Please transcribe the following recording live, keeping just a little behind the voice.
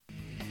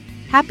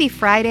Happy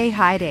Friday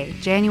High Day,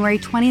 January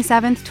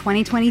 27th,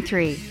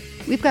 2023.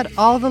 We've got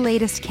all the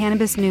latest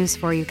cannabis news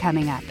for you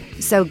coming up,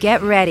 so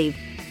get ready.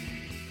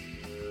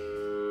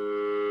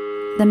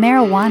 The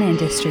marijuana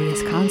industry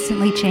is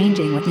constantly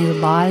changing with new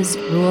laws,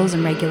 rules,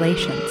 and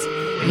regulations.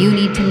 You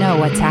need to know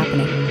what's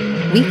happening.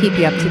 We keep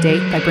you up to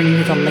date by bringing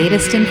you the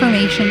latest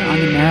information on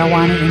the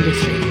marijuana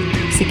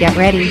industry. So get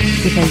ready,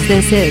 because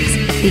this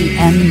is the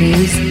M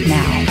News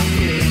Now.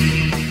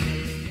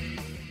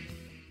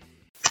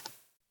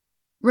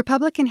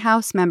 Republican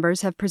House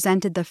members have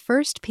presented the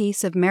first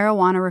piece of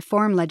marijuana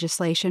reform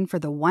legislation for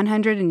the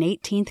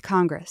 118th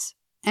Congress,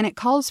 and it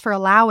calls for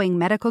allowing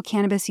medical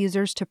cannabis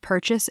users to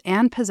purchase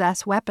and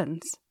possess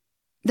weapons.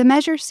 The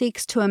measure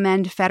seeks to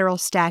amend federal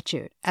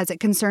statute as it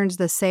concerns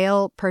the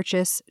sale,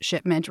 purchase,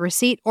 shipment,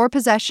 receipt, or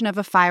possession of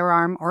a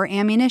firearm or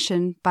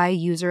ammunition by a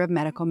user of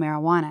medical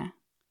marijuana.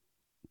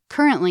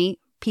 Currently,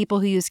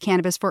 people who use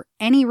cannabis for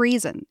any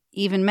reason,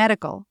 even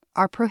medical,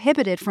 are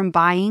prohibited from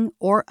buying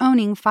or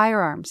owning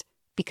firearms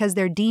because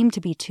they're deemed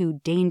to be too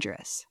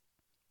dangerous.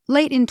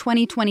 Late in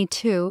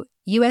 2022,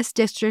 U.S.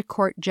 District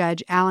Court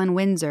Judge Alan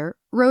Windsor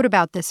wrote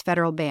about this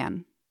federal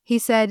ban. He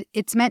said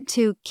it's meant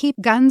to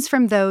keep guns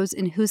from those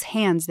in whose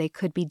hands they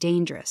could be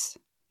dangerous.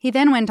 He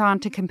then went on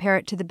to compare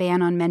it to the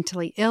ban on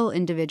mentally ill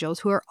individuals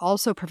who are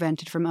also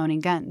prevented from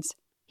owning guns.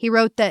 He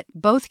wrote that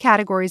both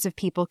categories of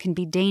people can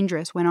be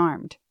dangerous when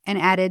armed, and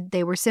added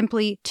they were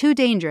simply too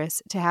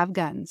dangerous to have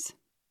guns.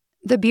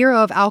 The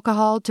Bureau of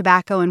Alcohol,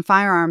 Tobacco, and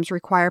Firearms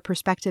require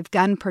prospective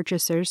gun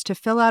purchasers to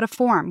fill out a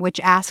form which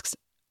asks,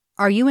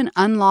 are you an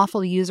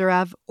unlawful user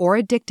of or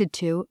addicted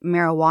to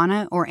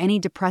marijuana or any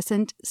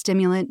depressant,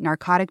 stimulant,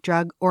 narcotic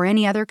drug, or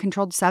any other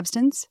controlled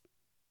substance?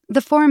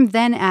 The form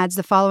then adds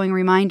the following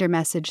reminder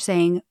message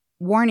saying,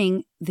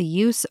 warning, the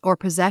use or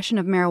possession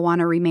of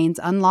marijuana remains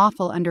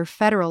unlawful under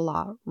federal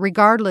law,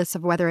 regardless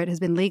of whether it has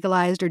been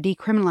legalized or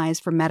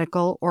decriminalized for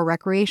medical or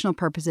recreational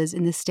purposes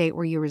in the state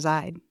where you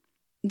reside.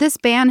 This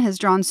ban has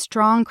drawn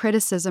strong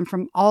criticism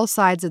from all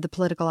sides of the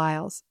political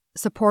aisles.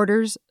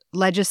 Supporters,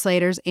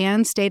 legislators,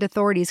 and state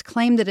authorities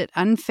claim that it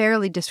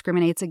unfairly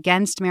discriminates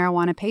against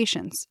marijuana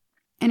patients,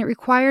 and it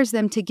requires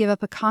them to give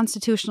up a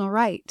constitutional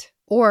right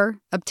or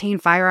obtain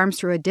firearms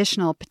through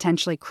additional,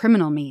 potentially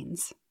criminal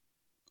means.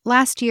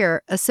 Last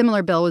year, a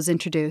similar bill was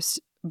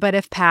introduced, but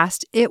if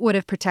passed, it would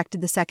have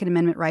protected the Second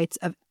Amendment rights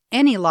of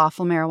any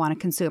lawful marijuana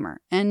consumer,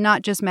 and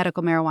not just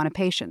medical marijuana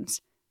patients.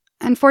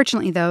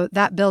 Unfortunately, though,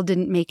 that bill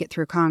didn't make it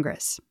through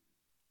Congress.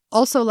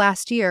 Also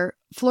last year,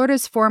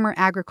 Florida's former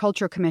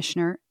agricultural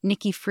commissioner,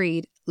 Nikki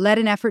Fried, led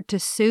an effort to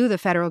sue the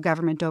federal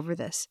government over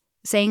this,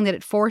 saying that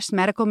it forced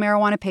medical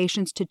marijuana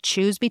patients to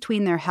choose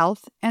between their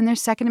health and their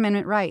Second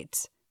Amendment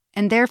rights,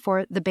 and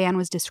therefore the ban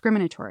was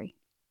discriminatory.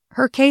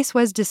 Her case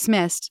was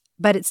dismissed,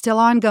 but it's still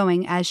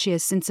ongoing as she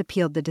has since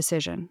appealed the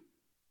decision.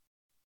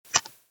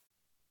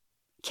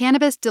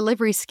 Cannabis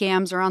delivery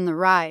scams are on the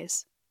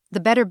rise. The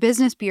Better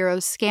Business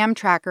Bureau's Scam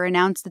Tracker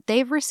announced that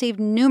they've received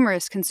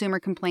numerous consumer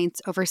complaints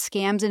over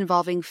scams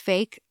involving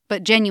fake,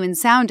 but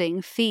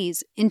genuine-sounding,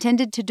 fees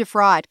intended to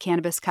defraud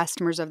cannabis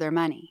customers of their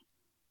money.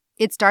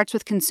 It starts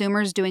with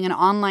consumers doing an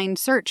online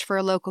search for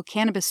a local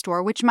cannabis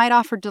store which might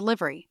offer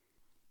delivery.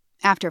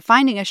 After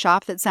finding a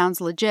shop that sounds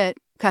legit,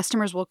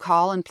 customers will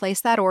call and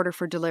place that order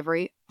for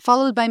delivery,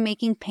 followed by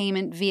making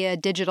payment via a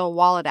digital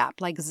wallet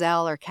app like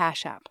Zelle or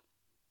Cash App.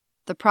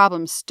 The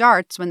problem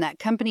starts when that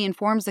company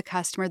informs the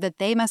customer that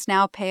they must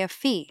now pay a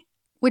fee,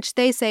 which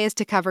they say is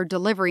to cover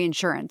delivery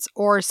insurance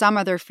or some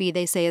other fee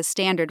they say is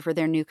standard for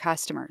their new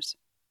customers.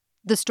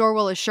 The store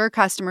will assure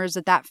customers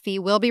that that fee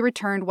will be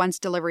returned once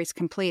delivery is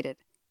completed,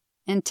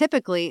 and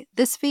typically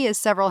this fee is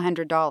several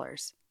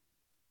 $100s.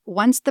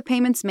 Once the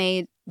payment's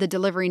made, the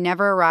delivery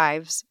never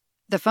arrives,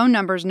 the phone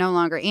number is no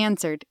longer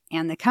answered,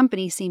 and the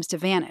company seems to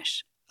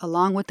vanish,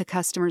 along with the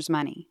customer's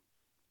money.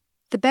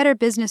 The Better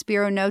Business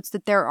Bureau notes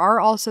that there are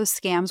also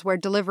scams where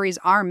deliveries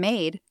are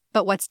made,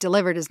 but what's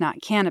delivered is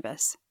not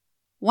cannabis.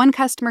 One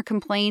customer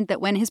complained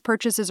that when his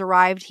purchases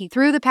arrived, he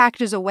threw the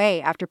packages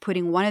away after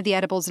putting one of the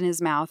edibles in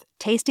his mouth,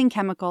 tasting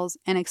chemicals,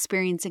 and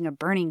experiencing a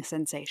burning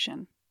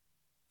sensation.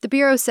 The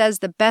Bureau says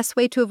the best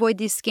way to avoid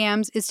these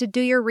scams is to do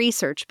your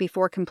research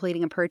before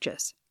completing a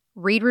purchase.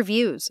 Read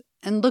reviews,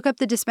 and look up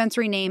the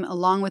dispensary name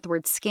along with the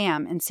word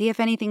scam and see if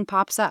anything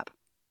pops up.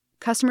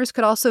 Customers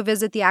could also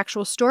visit the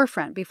actual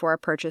storefront before a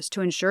purchase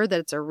to ensure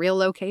that it's a real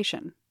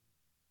location.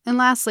 And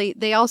lastly,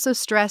 they also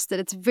stress that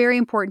it's very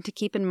important to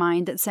keep in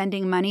mind that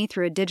sending money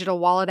through a digital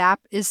wallet app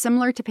is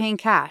similar to paying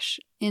cash,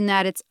 in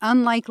that it's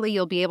unlikely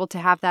you'll be able to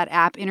have that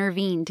app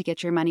intervene to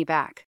get your money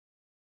back.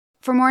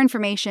 For more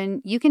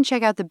information, you can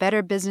check out the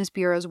Better Business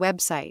Bureau's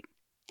website,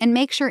 and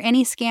make sure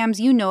any scams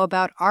you know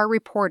about are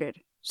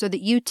reported so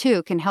that you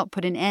too can help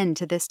put an end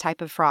to this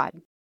type of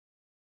fraud.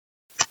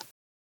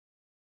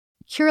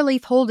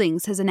 Curaleaf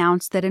Holdings has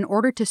announced that in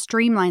order to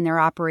streamline their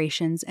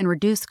operations and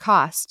reduce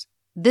costs,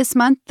 this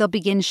month they'll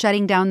begin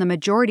shutting down the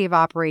majority of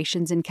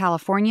operations in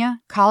California,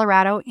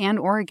 Colorado, and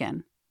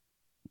Oregon.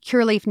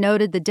 Curaleaf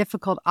noted the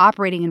difficult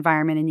operating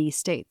environment in these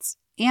states,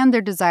 and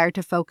their desire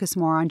to focus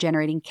more on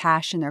generating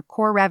cash in their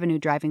core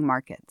revenue-driving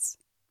markets.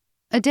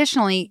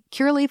 Additionally,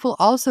 Curaleaf will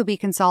also be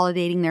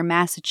consolidating their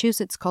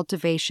Massachusetts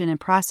cultivation and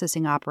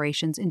processing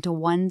operations into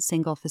one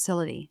single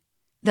facility.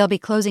 They'll be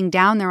closing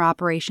down their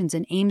operations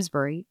in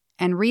Amesbury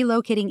and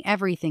relocating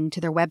everything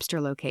to their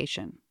Webster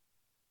location.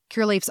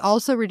 Curaleaf's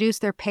also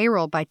reduced their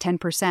payroll by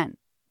 10%.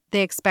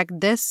 They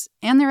expect this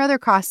and their other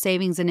cost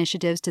savings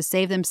initiatives to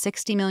save them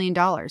 $60 million,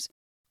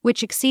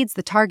 which exceeds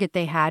the target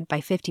they had by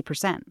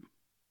 50%.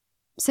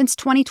 Since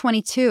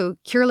 2022,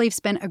 Curaleaf's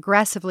been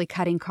aggressively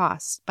cutting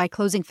costs by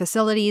closing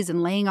facilities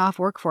and laying off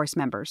workforce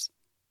members.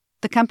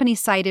 The company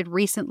cited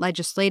recent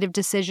legislative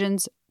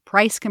decisions,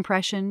 price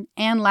compression,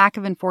 and lack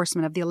of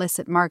enforcement of the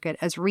illicit market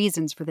as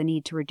reasons for the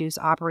need to reduce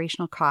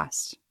operational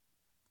costs.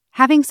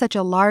 Having such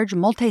a large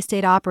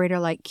multi-state operator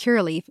like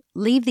Curaleaf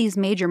leave these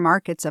major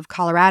markets of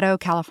Colorado,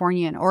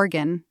 California, and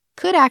Oregon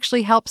could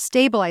actually help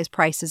stabilize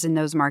prices in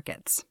those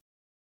markets.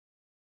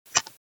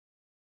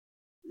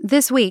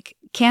 This week,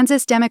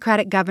 Kansas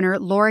Democratic Governor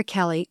Laura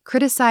Kelly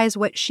criticized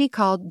what she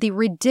called the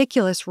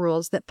ridiculous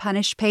rules that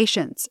punish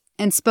patients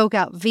and spoke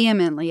out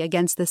vehemently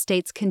against the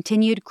state's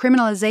continued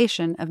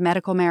criminalization of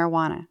medical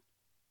marijuana.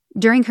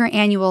 During her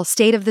annual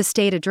State of the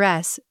State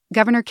address,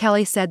 Governor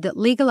Kelly said that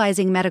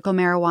legalizing medical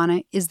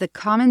marijuana is the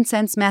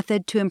common-sense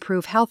method to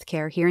improve health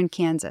care here in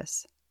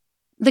Kansas.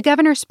 The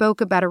governor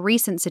spoke about a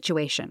recent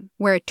situation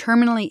where a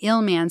terminally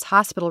ill man's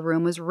hospital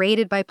room was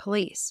raided by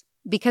police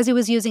because he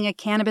was using a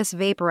cannabis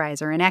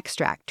vaporizer and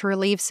extract to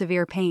relieve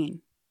severe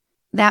pain.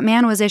 That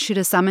man was issued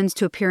a summons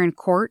to appear in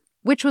court,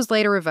 which was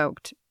later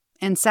revoked,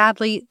 and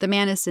sadly, the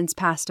man has since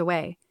passed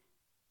away.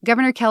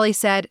 Governor Kelly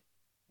said,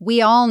 "We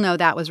all know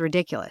that was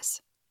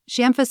ridiculous."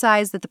 She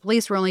emphasized that the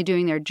police were only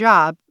doing their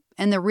job,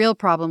 and the real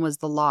problem was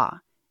the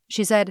law.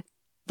 She said,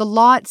 "The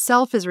law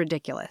itself is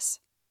ridiculous."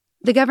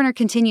 The governor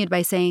continued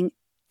by saying,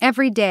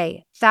 "Every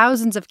day,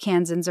 thousands of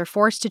Kansans are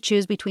forced to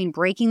choose between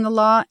breaking the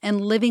law and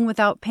living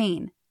without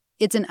pain.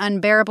 It's an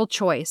unbearable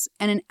choice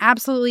and an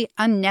absolutely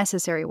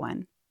unnecessary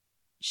one."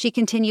 She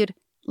continued,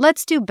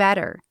 "Let's do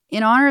better.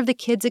 In honor of the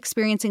kids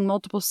experiencing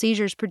multiple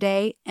seizures per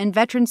day and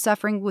veterans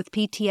suffering with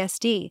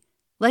PTSD,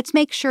 let's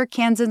make sure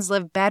Kansans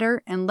live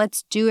better, and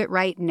let's do it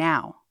right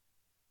now."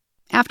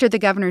 After the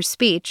governor's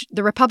speech,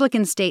 the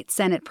Republican State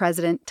Senate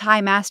President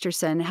Ty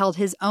Masterson held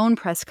his own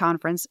press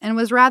conference and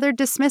was rather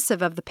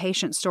dismissive of the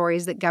patient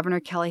stories that Governor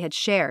Kelly had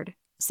shared,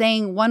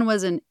 saying one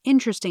was an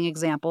interesting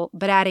example,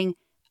 but adding,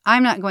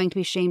 "I'm not going to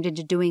be shamed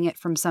into doing it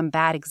from some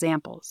bad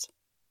examples."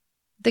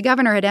 The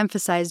governor had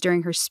emphasized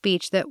during her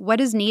speech that what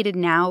is needed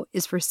now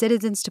is for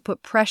citizens to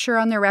put pressure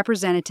on their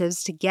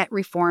representatives to get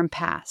reform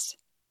passed.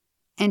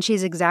 And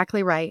she's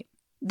exactly right.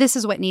 This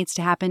is what needs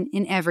to happen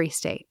in every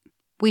state.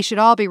 We should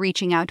all be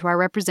reaching out to our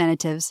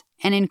representatives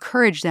and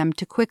encourage them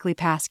to quickly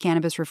pass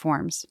cannabis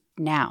reforms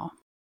now.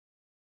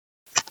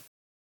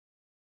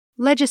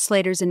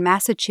 Legislators in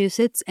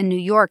Massachusetts and New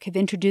York have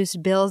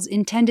introduced bills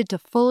intended to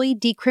fully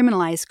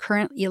decriminalize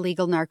current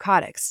illegal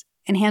narcotics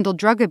and handle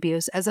drug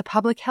abuse as a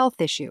public health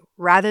issue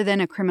rather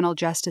than a criminal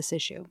justice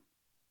issue.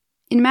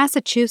 In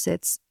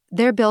Massachusetts,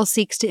 their bill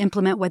seeks to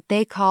implement what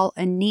they call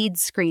a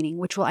needs screening,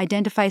 which will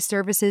identify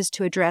services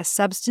to address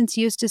substance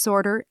use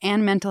disorder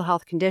and mental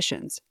health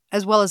conditions,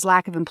 as well as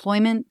lack of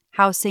employment,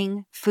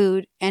 housing,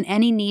 food, and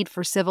any need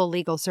for civil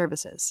legal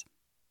services.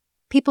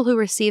 People who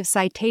receive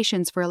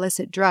citations for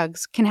illicit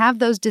drugs can have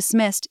those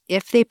dismissed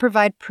if they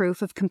provide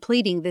proof of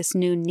completing this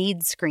new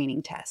needs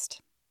screening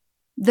test.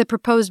 The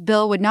proposed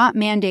bill would not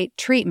mandate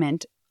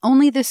treatment,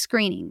 only the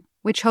screening,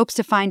 which hopes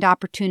to find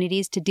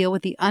opportunities to deal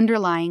with the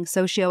underlying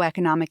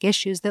socioeconomic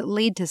issues that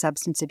lead to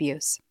substance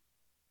abuse.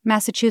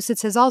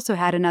 Massachusetts has also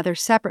had another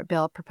separate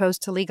bill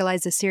proposed to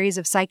legalize a series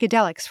of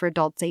psychedelics for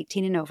adults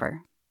 18 and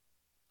over.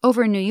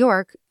 Over in New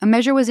York, a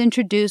measure was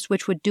introduced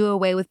which would do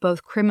away with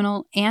both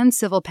criminal and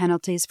civil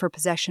penalties for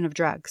possession of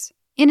drugs,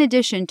 in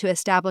addition to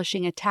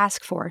establishing a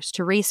task force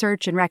to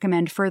research and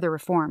recommend further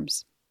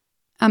reforms.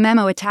 A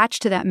memo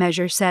attached to that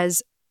measure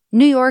says,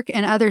 New York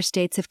and other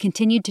states have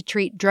continued to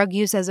treat drug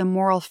use as a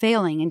moral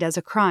failing and as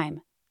a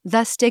crime,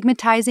 thus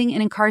stigmatizing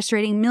and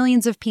incarcerating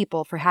millions of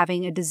people for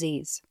having a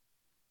disease.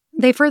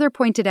 They further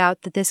pointed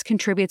out that this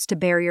contributes to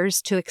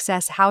barriers to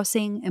access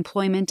housing,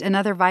 employment, and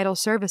other vital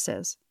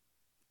services.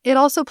 It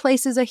also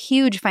places a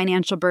huge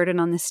financial burden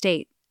on the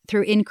state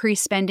through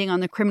increased spending on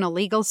the criminal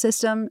legal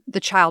system, the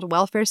child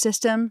welfare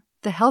system,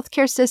 the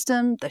healthcare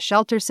system, the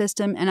shelter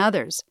system, and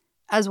others,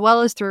 as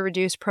well as through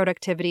reduced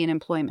productivity and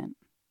employment.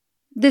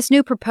 This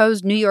new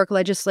proposed New York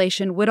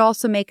legislation would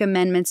also make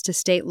amendments to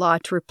state law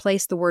to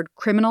replace the word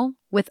criminal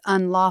with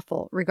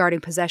unlawful regarding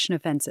possession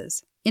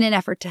offenses, in an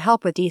effort to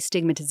help with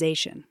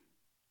destigmatization.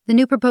 The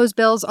new proposed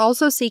bill is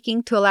also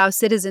seeking to allow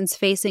citizens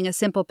facing a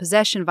simple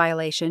possession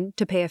violation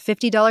to pay a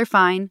 $50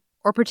 fine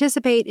or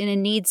participate in a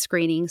needs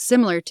screening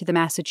similar to the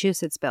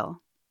Massachusetts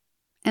bill.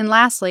 And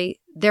lastly,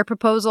 their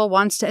proposal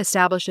wants to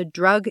establish a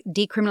drug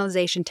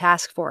decriminalization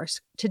task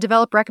force to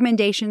develop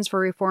recommendations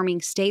for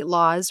reforming state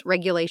laws,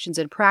 regulations,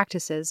 and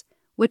practices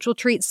which will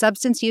treat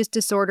substance use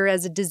disorder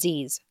as a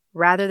disease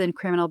rather than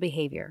criminal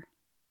behavior.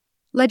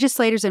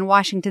 Legislators in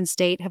Washington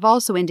state have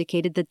also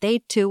indicated that they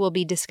too will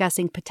be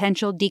discussing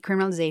potential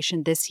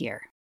decriminalization this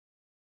year.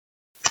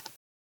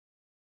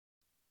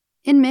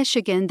 In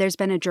Michigan, there's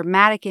been a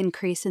dramatic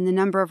increase in the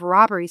number of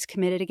robberies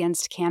committed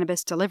against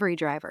cannabis delivery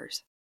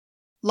drivers.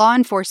 Law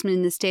enforcement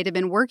in the state have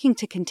been working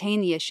to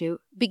contain the issue,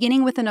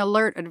 beginning with an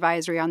alert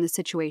advisory on the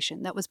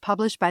situation that was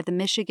published by the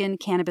Michigan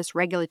Cannabis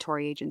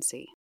Regulatory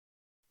Agency.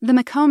 The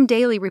Macomb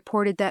Daily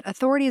reported that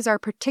authorities are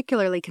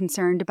particularly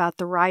concerned about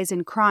the rise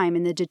in crime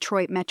in the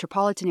Detroit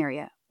metropolitan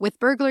area, with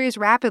burglaries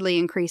rapidly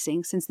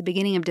increasing since the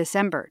beginning of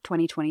December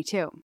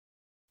 2022.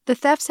 The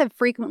thefts have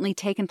frequently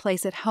taken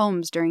place at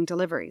homes during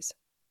deliveries.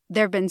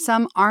 There have been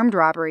some armed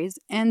robberies,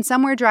 and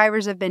some where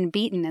drivers have been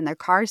beaten and their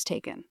cars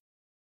taken.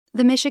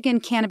 The Michigan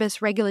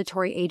Cannabis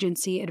Regulatory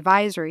Agency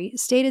advisory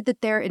stated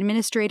that their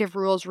administrative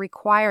rules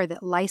require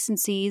that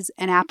licensees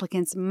and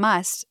applicants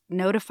must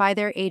notify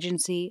their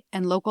agency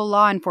and local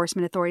law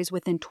enforcement authorities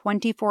within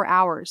 24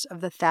 hours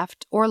of the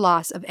theft or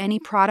loss of any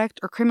product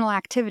or criminal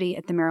activity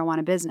at the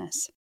marijuana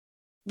business.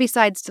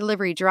 Besides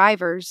delivery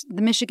drivers,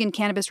 the Michigan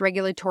Cannabis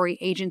Regulatory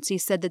Agency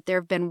said that there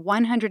have been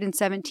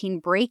 117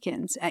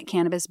 break-ins at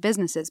cannabis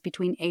businesses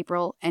between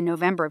April and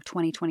November of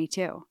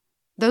 2022.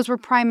 Those were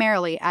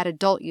primarily at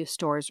adult use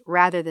stores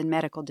rather than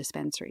medical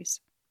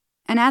dispensaries.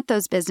 And at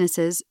those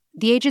businesses,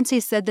 the agency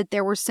said that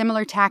there were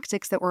similar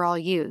tactics that were all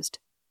used.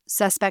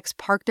 Suspects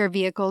parked their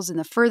vehicles in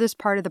the furthest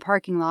part of the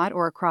parking lot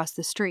or across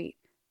the street.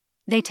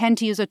 They tend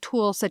to use a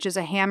tool such as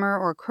a hammer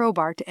or a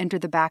crowbar to enter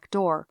the back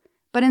door,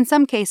 but in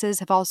some cases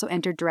have also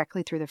entered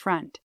directly through the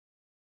front.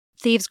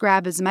 Thieves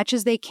grab as much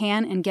as they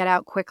can and get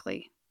out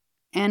quickly.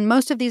 And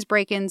most of these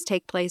break-ins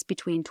take place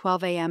between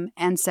 12 a.m.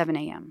 and 7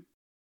 a.m.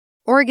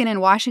 Oregon and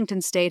Washington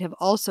state have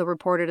also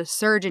reported a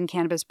surge in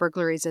cannabis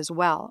burglaries as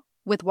well,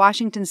 with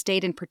Washington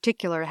state in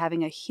particular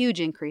having a huge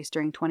increase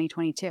during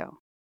 2022.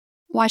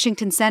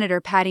 Washington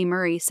Senator Patty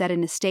Murray said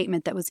in a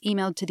statement that was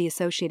emailed to the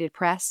Associated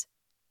Press,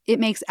 "It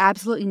makes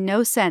absolutely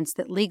no sense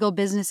that legal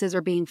businesses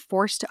are being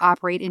forced to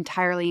operate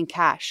entirely in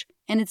cash,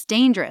 and it's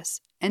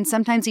dangerous, and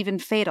sometimes even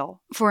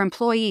fatal, for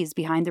employees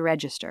behind the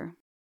register."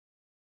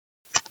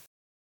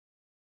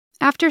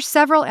 After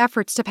several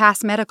efforts to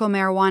pass medical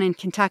marijuana in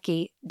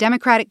Kentucky,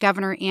 Democratic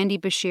Governor Andy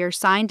Beshear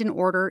signed an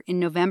order in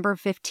November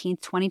 15,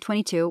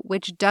 2022,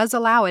 which does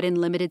allow it in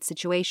limited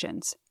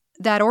situations.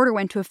 That order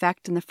went into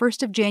effect on the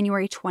 1st of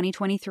January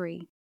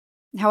 2023.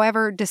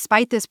 However,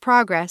 despite this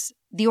progress,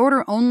 the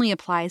order only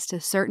applies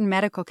to certain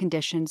medical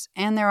conditions,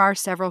 and there are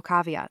several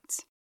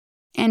caveats.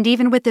 And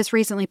even with this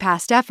recently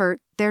passed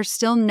effort, there's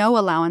still no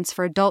allowance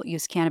for adult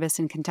use cannabis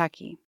in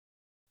Kentucky.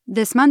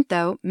 This month,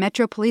 though,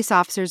 Metro police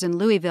officers in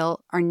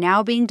Louisville are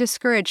now being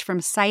discouraged from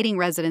citing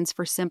residents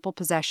for simple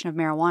possession of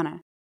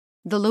marijuana.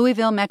 The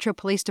Louisville Metro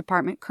Police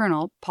Department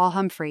Colonel, Paul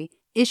Humphrey,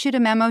 issued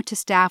a memo to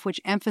staff which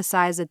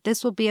emphasized that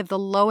this will be of the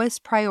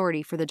lowest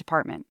priority for the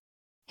department.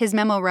 His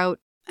memo wrote,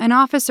 "An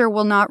officer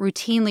will not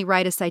routinely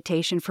write a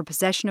citation for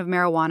possession of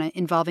marijuana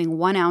involving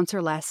 1 ounce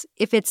or less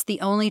if it's the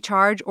only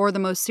charge or the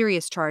most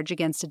serious charge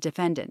against a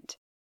defendant."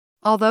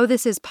 Although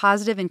this is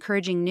positive,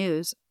 encouraging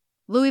news,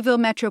 Louisville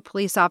Metro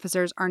police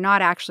officers are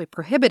not actually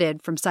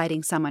prohibited from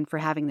citing someone for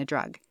having the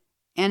drug,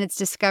 and its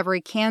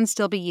discovery can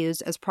still be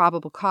used as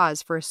probable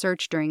cause for a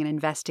search during an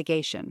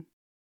investigation.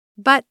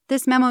 But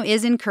this memo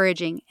is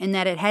encouraging in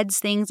that it heads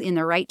things in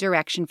the right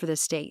direction for the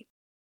state.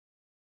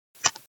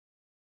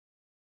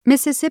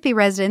 Mississippi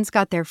residents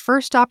got their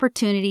first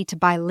opportunity to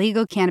buy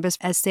legal cannabis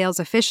as sales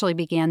officially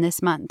began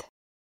this month.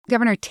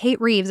 Governor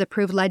Tate Reeves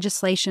approved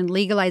legislation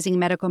legalizing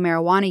medical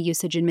marijuana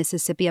usage in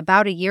Mississippi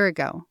about a year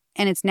ago,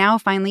 and it's now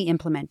finally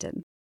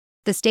implemented.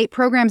 The state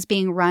program's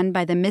being run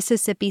by the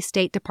Mississippi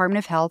State Department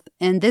of Health,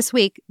 and this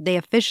week they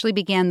officially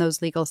began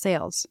those legal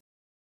sales.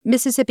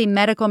 Mississippi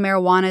Medical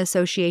Marijuana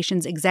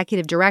Association's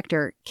executive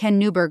director, Ken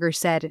Neuberger,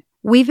 said,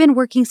 "We've been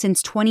working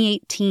since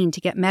 2018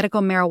 to get medical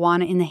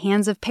marijuana in the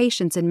hands of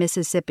patients in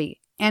Mississippi,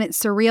 and it's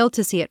surreal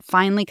to see it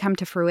finally come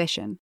to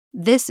fruition.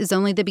 This is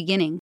only the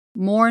beginning.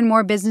 More and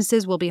more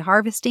businesses will be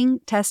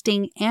harvesting,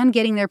 testing, and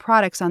getting their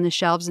products on the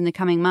shelves in the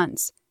coming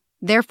months.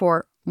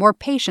 Therefore, more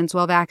patients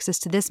will have access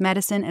to this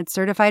medicine at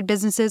certified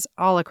businesses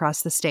all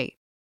across the state."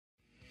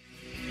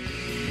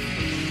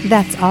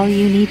 That's all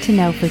you need to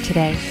know for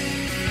today.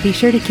 Be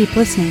sure to keep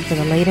listening for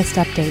the latest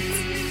updates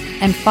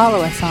and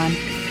follow us on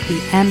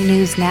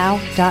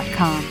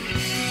themnewsnow.com.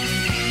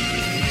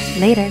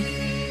 Later.